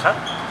छ मेयर साहब।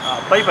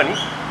 तैपनि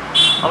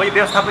अब यो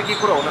व्यवस्थापकीय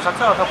कुरो हुनसक्छ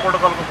अथवा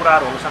प्रोटोकलको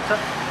कुराहरू हुनसक्छ।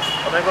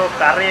 तपाईँको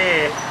कार्य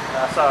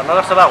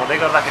नगरसभा हुँदै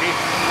गर्दाखेरि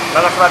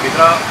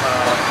नगरसभाभित्र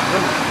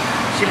जुन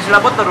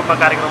सिलसिलाबद्ध रूपमा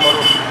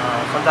कार्यक्रमहरू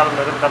सञ्चालन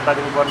गरेर दर्ता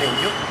दिनुपर्ने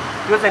हुन्थ्यो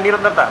त्यो चाहिँ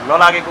निरन्तरता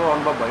नलागेको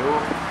अनुभव भयो।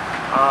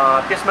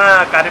 त्यसमा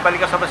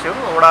कार्यपालिका सदस्यहरू,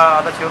 वडा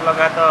अध्यक्षहरू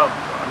लगायत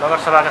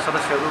नगरसभाका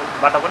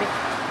सदस्यहरूबाट पनि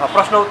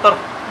प्रश्न उत्तर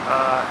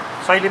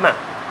शैलीमा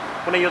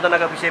कुनै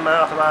योजनाका विषयमा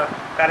अथवा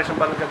कार्य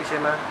सम्पादनका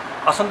विषयमा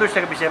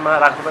असन्तुष्टिका विषयमा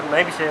राख्नुपर्ने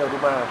नयाँ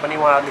विषयहरूमा पनि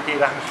उहाँहरूले केही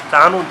राख्न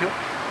चाहनुहुन्थ्यो,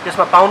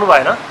 त्यसमा पाउनु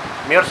भएन।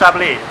 मेयर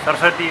साहबले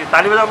सरस्वती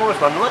ताली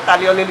बजाउनुहोस् भन्नुभयो,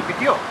 ताली अलिअलि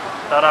पिटियो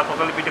तर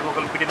कोकलले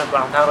पिटेन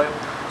ठाउँ रह्यो।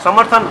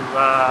 समर्थन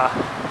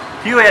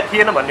थियो या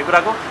थिएन भन्ने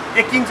कुराको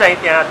यकिन चाहिँ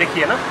त्यहाँ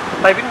देखिएन।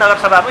 तैपनि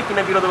नगरसभामा किन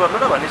विरोध गर्नु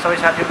र भन्ने सबै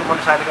साथीहरूको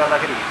मनसायले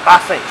गर्दाखेरि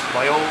पास चाहिँ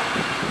भयो,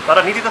 तर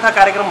नीति तथा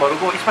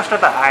कार्यक्रमहरूको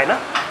स्पष्टता आएन।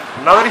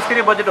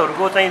 नगरस्तरीय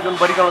बजेटहरूको चाहिँ जुन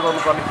वर्गीकरण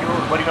गर्नुपर्ने थियो,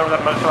 वर्गीकरण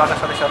गर्न नगरसभाका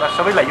सदस्यहरूलाई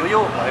सबैलाई यो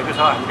भएको छ,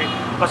 हामीले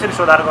कसरी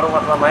सुधार गरौँ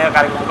अथवा नयाँ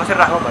कार्यक्रम कसरी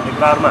राखौँ भन्ने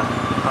कुराहरूमा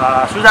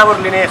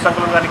सुझावहरू लिने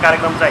सङ्कलन गर्ने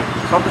कार्यक्रम चाहिँ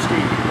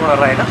सन्तुष्टिपूर्ण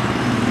रहेन।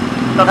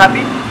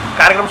 तथापि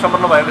कार्यक्रम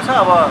सम्पन्न भएको छ।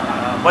 अब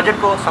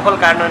बजेटको सफल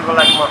कार्यान्वयनको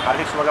लागि म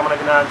हार्दिक शुभकामना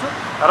दिन चाहन्छु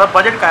र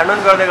बजेट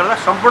कार्यान्वयन गर्दै गर्दा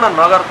सम्पूर्ण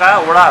नगरका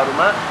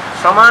वडाहरूमा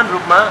समान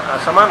रूपमा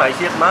समान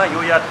हैसियतमा यो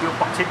या त्यो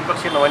पक्ष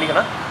विपक्ष नभनिकन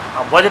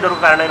बजेटहरू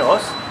कार्यान्वयन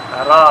होस्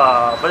र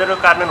बजेटको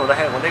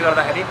कार्यान्वयन हुँदै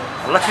गर्दाखेरि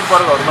लक्षित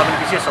वर्गहरूमा पनि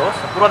विशेष होस्।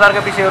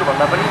 पूर्वाधारका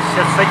विषयहरूभन्दा पनि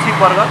शैक्षिक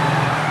वर्ग,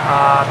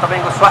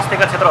 तपाईँको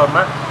स्वास्थ्यका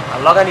क्षेत्रहरूमा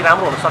लगानी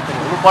राम्रो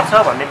हुनुपर्छ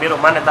भन्ने मेरो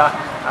मान्यता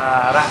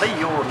राख्दै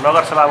यो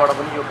नगरसभाबाट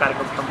पनि यो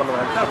कार्यक्रम सम्पन्न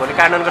भएको छ। भोलि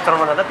कार्यान्वयनको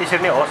चरणमा जाँदा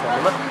त्यसरी नै होस्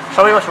भन्नेमा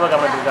सबैमा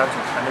शुभकामना दिन चाहन्छु।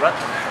 धन्यवाद।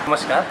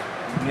 नमस्कार,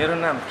 मेरो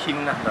नाम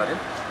खिमनाथ दरेल,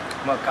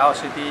 म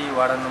कावसोती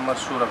वार्ड नम्बर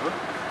 16 को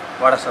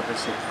वडा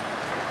सदस्य।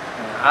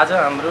 आज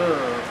हाम्रो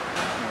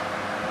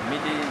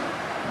मिति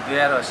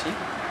 2080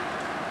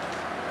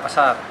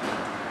 असार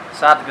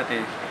 7 गते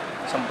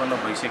सम्पन्न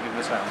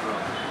भइसकेको छ हाम्रो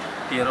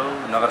 13औं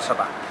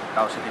नगरसभा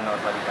कावसोती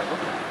नगरपालिकाको।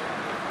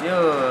 यो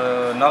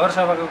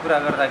नगरसभाको कुरा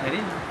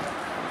गर्दाखेरि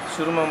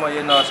सुरुमा म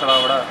यो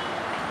नगरसभाबाट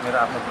मेरो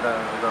आफ्नो कुरा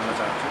गर्न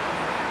चाहन्छु।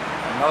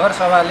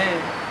 नगरसभाले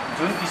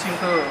जुन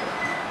किसिमको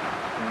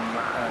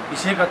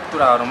विषयगत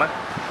कुराहरूमा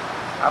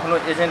आफ्नो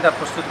एजेन्डा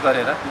प्रस्तुत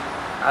गरेर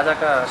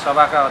आजका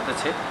सभाका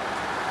अध्यक्ष,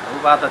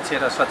 उपाध्यक्ष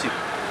र सचिव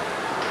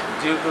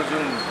ज्यूको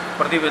जुन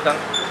प्रतिवेदन,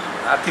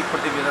 आर्थिक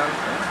प्रतिवेदन,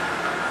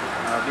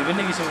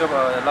 विभिन्न किसिमका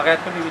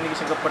लगायतका विभिन्न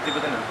किसिमका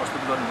प्रतिवेदनहरू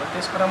प्रस्तुत गर्नुभयो।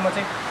 त्यस क्रममा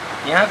चाहिँ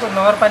यहाँको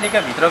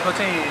नगरपालिकाभित्रको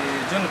चाहिँ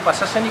जुन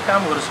प्रशासनिक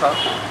कामहरू छ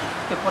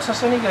त्यो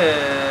प्रशासनिक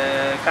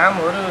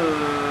कामहरू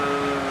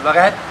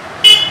लगायत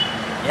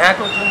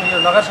यहाँको जुन यो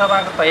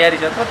नगरसभाको तयारी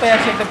छ त्यो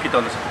तयारी चाहिँ एकदम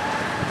फितलो छ।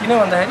 किन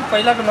भन्दाखेरि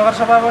पहिलाको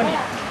नगरसभा पनि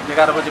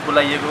 11 बजे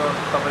बोलाइएको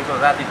तपाईँको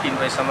राति 3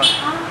 बजेसम्म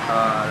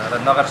र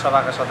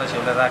नगरसभाका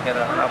सदस्यहरूलाई राखेर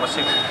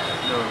आवश्यक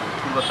यो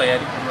पूर्व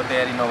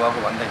तयारी नभएको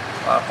भन्दै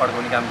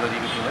अड्काउने काम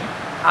गरिएको थियो भने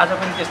आज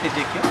पनि त्यस्तै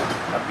देखियो।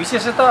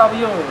 विशेषतः अब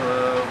यो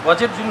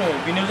बजेट जुन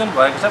विनियोजन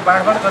भएको छ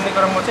बाँडफाँड गर्ने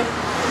क्रममा चाहिँ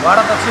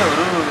वाडा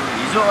अध्यक्षहरू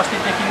हिजो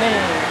अस्तिदेखि नै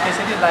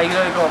त्यसरी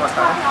लागिरहेको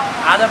अवस्थामा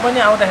आज पनि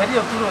आउँदाखेरि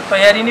यो पुरो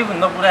तयारी नै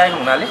नपुर्याएको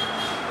हुनाले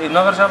यो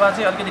नगरसभा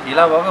चाहिँ अलिकति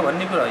ढिला भएको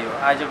भन्ने कुरा यो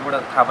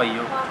आयोजकबाट थाहा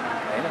पाइयो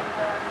होइन।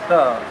 र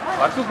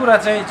अर्को कुरा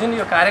चाहिँ जुन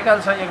यो कार्यकाल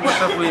छ 1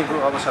 वर्ष पुगेको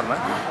अवसरमा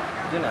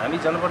जुन हामी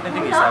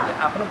जनप्रतिनिधिको हिसाबले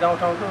आफ्नो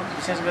गाउँठाउँको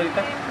विशेष गरी त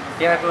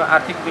त्यहाँको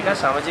आर्थिक विकास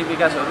सामाजिक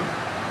विकासहरू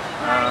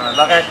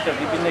लगायत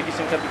विभिन्न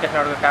किसिमका विकास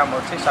निर्माणका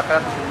कामहरू चाहिँ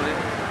सकारात्मक रूपले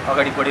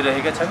अगाडि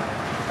बढिरहेका छन्।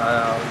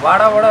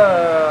 वाडाबाट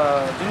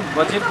जुन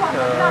बजेट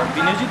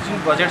विनियोजित जुन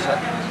बजेट छ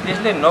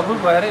त्यसले नपुग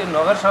भएर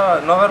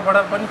नगरबाट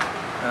पनि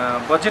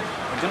बजेट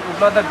जुन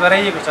उपलब्ध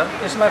गराइएको छ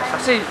त्यसमा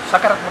खासै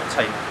सकारात्मक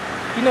छैन।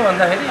 किन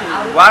भन्दाखेरि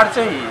वार्ड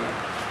चाहिँ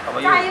अब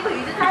यो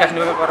विकास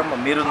निर्माणको क्रममा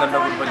मेरुदण्ड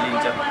रूपमा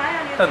लिइन्छ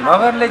त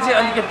नगरले चाहिँ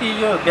अलिकति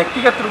यो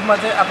व्यक्तिगत रूपमा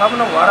चाहिँ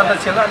आफ्नो वार्ड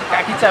अध्यक्षलाई अलिक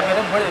काखी चापेर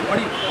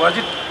बढी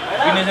बजेट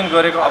विनियोजन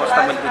गरेको अवस्था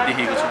मैले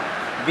देखेको छु।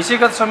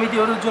 विषयगत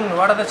समितिहरू जुन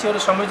वार्ड अध्यक्षहरू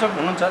संयोजक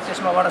हुनुहुन्छ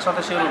त्यसमा वार्ड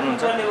सदस्यहरू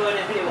हुनुहुन्छ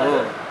हो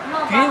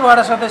त्यही वार्ड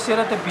सदस्य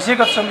र त्यो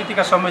विषयगत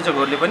समितिका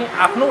संयोजकहरूले पनि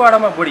आफ्नो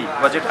वार्डमा बढी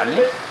बजेट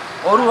हाल्ने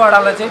अरू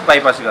वार्डलाई चाहिँ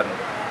बाइपास गर्ने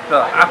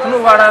र आफ्नो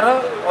वार्ड र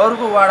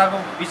अरूको वार्डको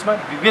बिचमा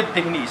विभेद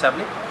देख्ने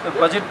हिसाबले त्यो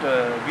बजेट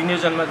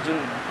विनियोजनमा जुन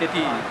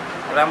त्यति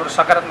राम्रो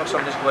सकारात्मक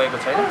सन्देश गएको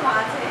छैन।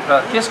 र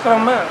त्यस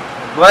क्रममा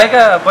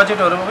गएका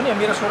बजेटहरूमा पनि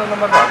मेरो 16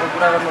 नम्बर भएको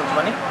कुरा गर्नुहुन्छ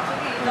भने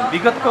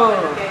विगतको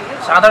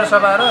साधारण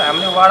सभा र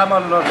हामीले वाडामा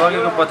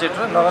लगेको बजेट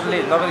र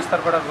नगर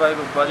स्तरबाट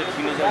गएको बजेट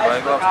विनियोजन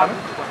भएको अवस्थामा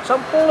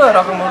सम्पूर्ण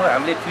रकमहरू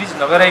हामीले फ्रिज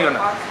नगराइकन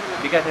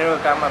विकास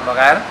निर्माणको काममा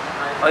लगाएर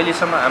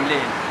अहिलेसम्म हामीले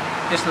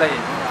त्यसलाई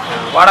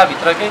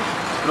वाडाभित्रकै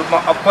रूपमा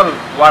अब्बल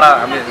वाडा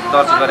हामीले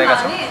दर्ज गरेका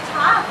छौँ।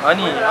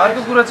 अनि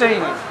अर्को कुरो चाहिँ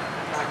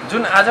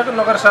जुन आजको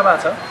नगरसभा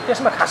छ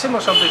त्यसमा खासै म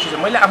सन्तुष्टि छु।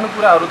 मैले आफ्नो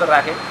कुराहरू त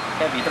राखेँ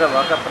त्यहाँभित्र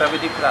भएका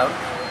प्राविधिक कुराहरू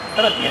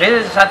तर धेरै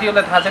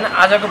साथीहरूलाई थाहा छैन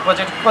आजको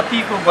बजेट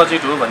कतिको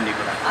बजेट हो भन्ने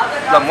कुरा।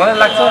 र मलाई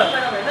लाग्छ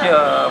कि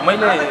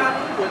मैले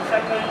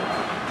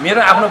मेरो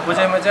आफ्नो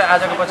बुझाइमा चाहिँ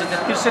आजको बजेट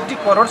चाहिँ 63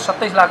 करोड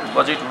 27 लाख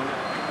बजेट हो।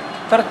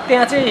 तर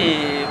त्यहाँ चाहिँ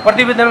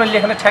प्रतिवेदनमा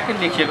लेख्न ठ्याक्कै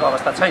लेखिएको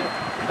अवस्था छैन।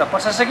 र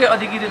प्रशासकीय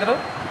अधिकृत र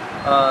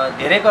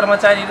धेरै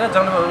कर्मचारी र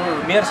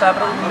मेयर साहब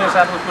र उपमेयर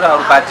साहबको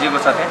कुराहरू बाजिएको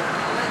छ त्यहाँ।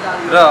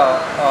 र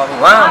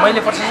उहाँ मैले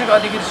प्रशासकीय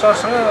अधिकृत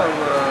सरसँग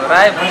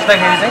राय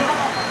बुझ्दाखेरि चाहिँ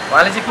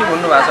उहाँले चाहिँ के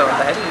भन्नुभएको छ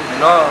भन्दाखेरि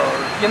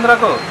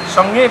केन्द्रको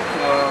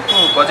सँगैको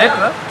बजेट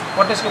र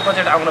प्रदेशको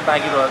बजेट आउन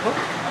बाँकी रहेको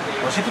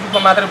घोषित रूपमा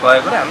मात्रै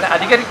भएको र हामीले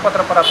आधिकारिक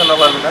पत्र प्राप्त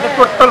नभएको हुनाले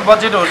टोटल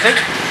बजेटहरू चाहिँ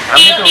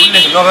हामीले त्यो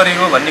उल्लेख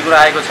नगरेको भन्ने कुरा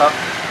आएको छ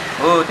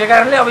हो। त्यही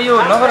कारणले अब यो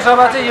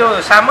नगरसभा चाहिँ यो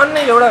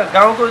सामान्य एउटा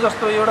गाउँको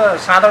जस्तो एउटा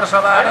साधारण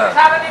सभा र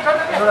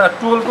एउटा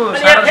टोलको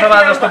साधारण सभा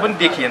जस्तो पनि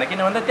देखिएन। किन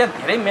भन्दा त्यहाँ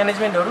धेरै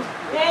म्यानेजमेन्टहरू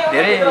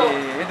धेरै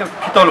एकदम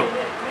फितलो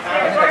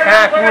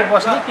कहाँ को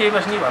बस्ने के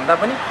बस्ने भन्दा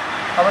पनि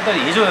अब त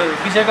हिजो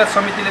विषयगत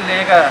समितिले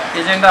ल्याएका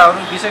एजेन्डाहरू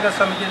विषयगत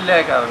समितिले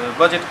ल्याएका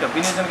बजेटका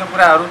विनियोजनका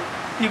कुराहरू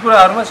ती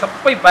कुराहरूमा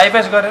सबै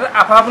बाइपास गरेर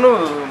आफ्नो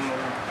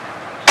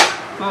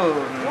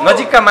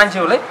नजिकका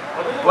मान्छेहरूलाई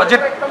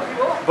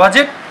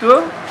बजेट त्यो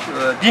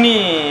दिने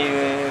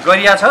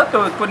गरिया छ त्यो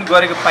पनि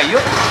गरेको पाइयो।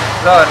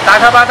 र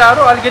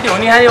टाढाबाटाहरू अलिकति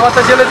हुने खाने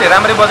अध्यक्षले चाहिँ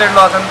राम्रै बजेट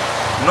लगाउँछन्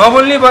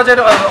नबोल्ने बजेट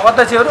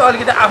अध्यक्षहरू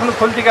अलिकति आफ्नो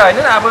खोल्टीका होइन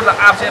आफू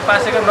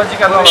पासेका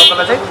नजिकका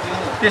लगाएकोलाई चाहिँ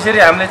त्यसरी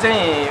हामीले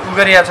चाहिँ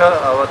गरिया छ।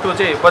 अब त्यो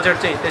चाहिँ बजेट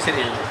चाहिँ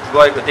त्यसरी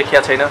गएको देखिया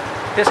छैन।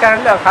 त्यस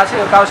कारणले अब खासै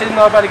काउसेती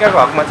नगरपालिकाको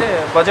हकमा चाहिँ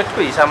बजेटको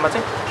हिसाबमा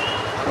चाहिँ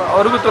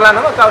अरूको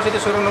तुलनामा काउसेती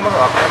 16 नम्बरको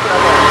हकमा चाहिँ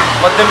अब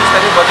मध्यम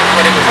स्तरीय बजेट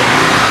गरेको छ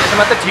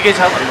त्यसमा त ठिकै छ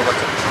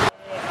भन्नुपर्छ।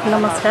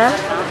 नमस्कार,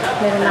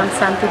 मेरो नाम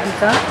शान्ति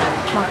विक,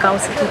 म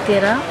काउसेती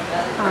 13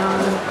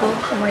 को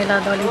महिला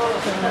दलित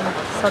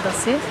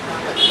सदस्य।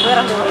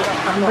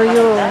 हाम्रो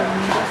यो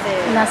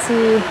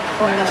 79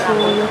 को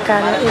यो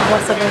कार्य 1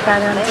 वर्षको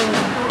कार्य चाहिँ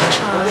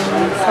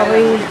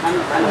सबै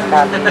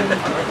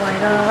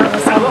भएर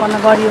सम्पन्न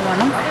गरियो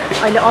भनौँ।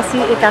 अहिले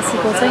 80-81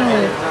 को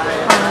चाहिँ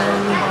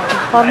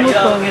प्रमुख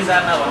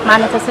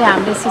मानेको चाहिँ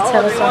हामीले शिक्षा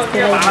र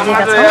स्वास्थ्यलाई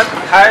बुझेका छौँ।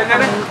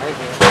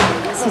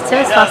 शिक्षा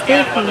स्वास्थ्य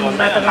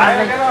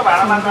वातावरणलाई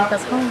दिएका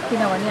छौँ।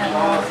 किनभने अब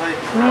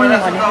मेन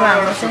भनेको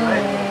हाम्रो चाहिँ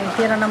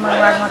 13 नम्बर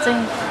वार्डमा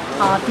चाहिँ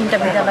 3वटा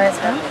विद्यालय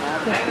छ।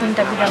 त्यो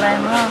 3वटा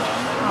विद्यालयमा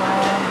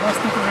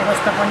बस्नेको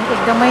व्यवस्था पनि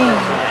एकदमै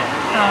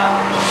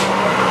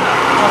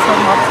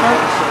असम्भव छ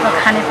र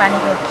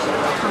खानेपानीको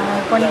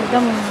पनि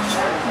एकदम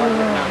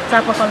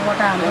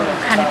चापाकलबाट हाम्रो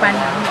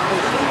खानेपानीहरू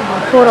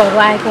फोहोरहरू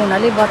आएको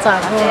हुनाले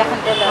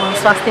बच्चाहरूको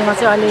स्वास्थ्यमा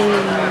चाहिँ अलि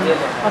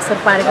असर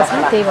पारेको छ।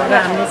 त्यही भएर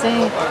हामीले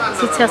चाहिँ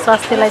शिक्षा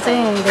स्वास्थ्यलाई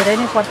चाहिँ धेरै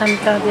नै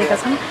प्राथमिकता दिएका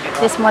छौँ।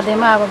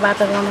 त्यसमध्येमा अब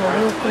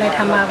वातावरणहरू कुनै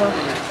ठाउँमा अब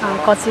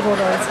कच्ची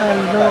रोडहरू छ,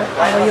 हिलो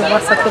अब यो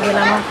वर्षको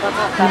बेलामा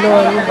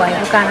हिलोहरू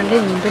भएको कारणले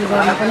हिँडडुल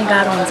गर्न पनि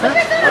गाह्रो हुन्छ।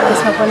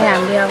 त्यसमा पनि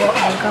हामीले अब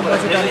हल्का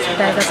बजेटहरू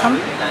छुट्याएका छौँ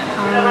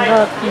र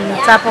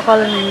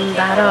चापाकल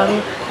धाराहरू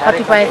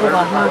कतिपयको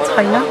घरमा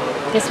छैन,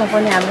 त्यसमा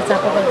पनि हामीले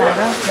चापाकल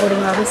धारा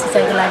बोर्डिङहरू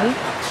सिँचाइको लागि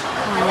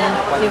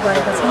के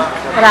गरेका छौँ।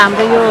 र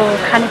हाम्रो यो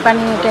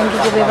खानेपानी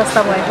ट्याङ्कीको व्यवस्था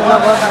भएको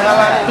लगभग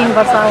 3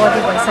 वर्ष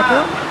अवधि भइसक्यो।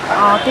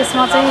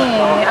 त्यसमा चाहिँ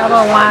अब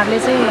उहाँहरूले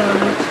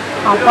चाहिँ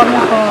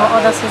प्रमुख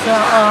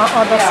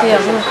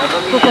अध्यक्षहरू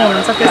को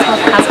हुनुहुन्छ त्यसमा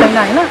थाहा छैन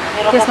होइन।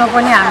 त्यसमा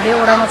पनि हामीले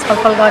वडामा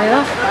छलफल गरेर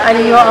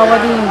अहिले यो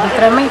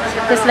अवधिभित्रमै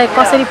त्यसलाई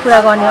कसरी पुरा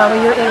गर्ने, अब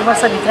यो 1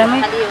 वर्षभित्रमै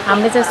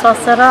हामीले चाहिँ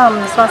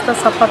स्वास्थ्य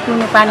सफा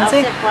पिउने पानी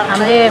चाहिँ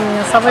हामीले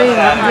सबै यो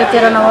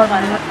 13 नम्बर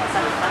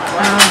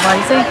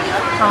भरि चाहिँ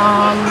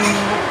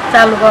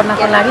चालु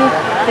गर्नको लागि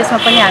त्यसमा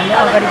पनि हामीले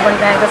अगाडि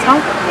बढिरहेका छौँ।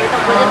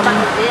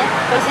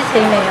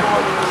 त्यही नै हो।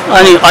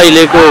 अनि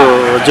अहिलेको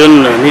जुन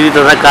नीति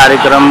तथा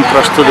कार्यक्रम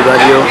प्रस्तुत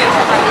गरियो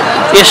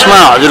यसमा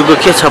हजुरको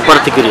के छ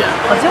प्रतिक्रिया?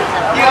 हजुर,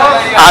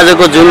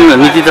 आजको जुन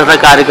नीति तथा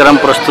कार्यक्रम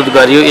प्रस्तुत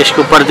गरियो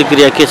यसको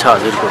प्रतिक्रिया के छ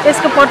हजुरको?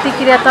 यसको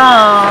प्रतिक्रिया त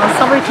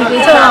सबै ठिकै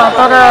छ,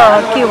 तर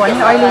के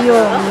भने अहिले यो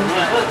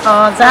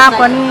जहाँ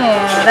पनि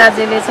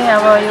राज्यले चाहिँ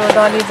अब यो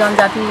दलित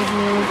जनजाति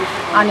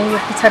अनि यो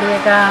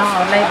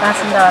पिछडिएकाहरूलाई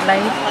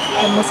बासिन्दाहरूलाई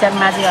मुस्यार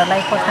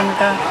माझीहरूलाई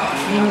प्राथमिकता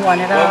दिनु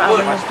भनेर अब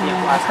यो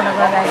घोषणा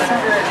गरिरहेको छ।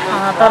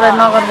 तर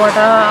नगरबाट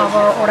अब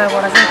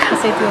वडाबाट चाहिँ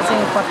खासै त्यो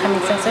चाहिँ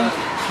प्राथमिकता चाहिँ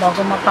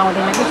भएको म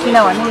पाउँदैन कि,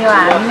 किनभने यो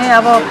हामीले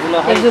अब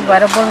एकजुट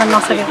भएर बोल्न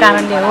नसकेको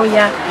कारणले हो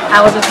या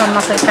आवाज उठाउन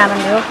नसकेको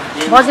कारणले हो।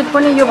 बजेट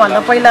पनि योभन्दा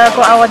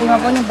पहिलाको अवधिमा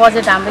पनि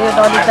बजेट हाम्रो यो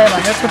दलितलाई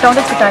भनेर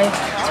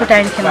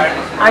छुट्याइन्थेन।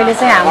 अहिले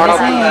चाहिँ हामीले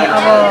चाहिँ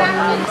अब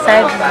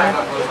सायद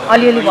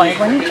अलिअलि भए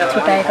पनि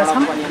छुट्याएका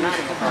छौँ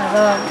र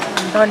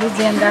दलित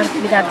जेनदार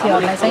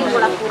विद्यार्थीहरूलाई चाहिँ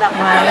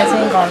उहाँहरूलाई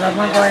चाहिँ घर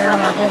घरमा गएर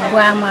उहाँको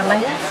बुवा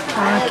आमालाई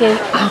केही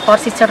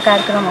प्रशिक्षण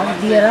कार्यक्रमहरू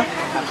दिएर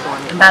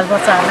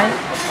बालबच्चाहरूलाई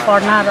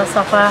पढ्न र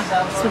सफा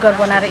सुगर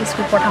बनाएर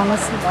स्कुल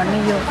पठाउनुहोस् भन्ने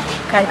यो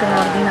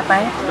कार्यक्रमहरू दिन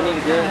पाएँ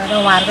र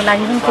उहाँहरूको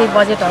लागि पनि केही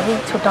बजेटहरू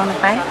छुट्याउन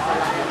पाएँ।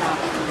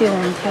 त्यो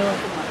हुन्थ्यो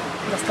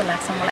जस्तो लाग्छ मलाई।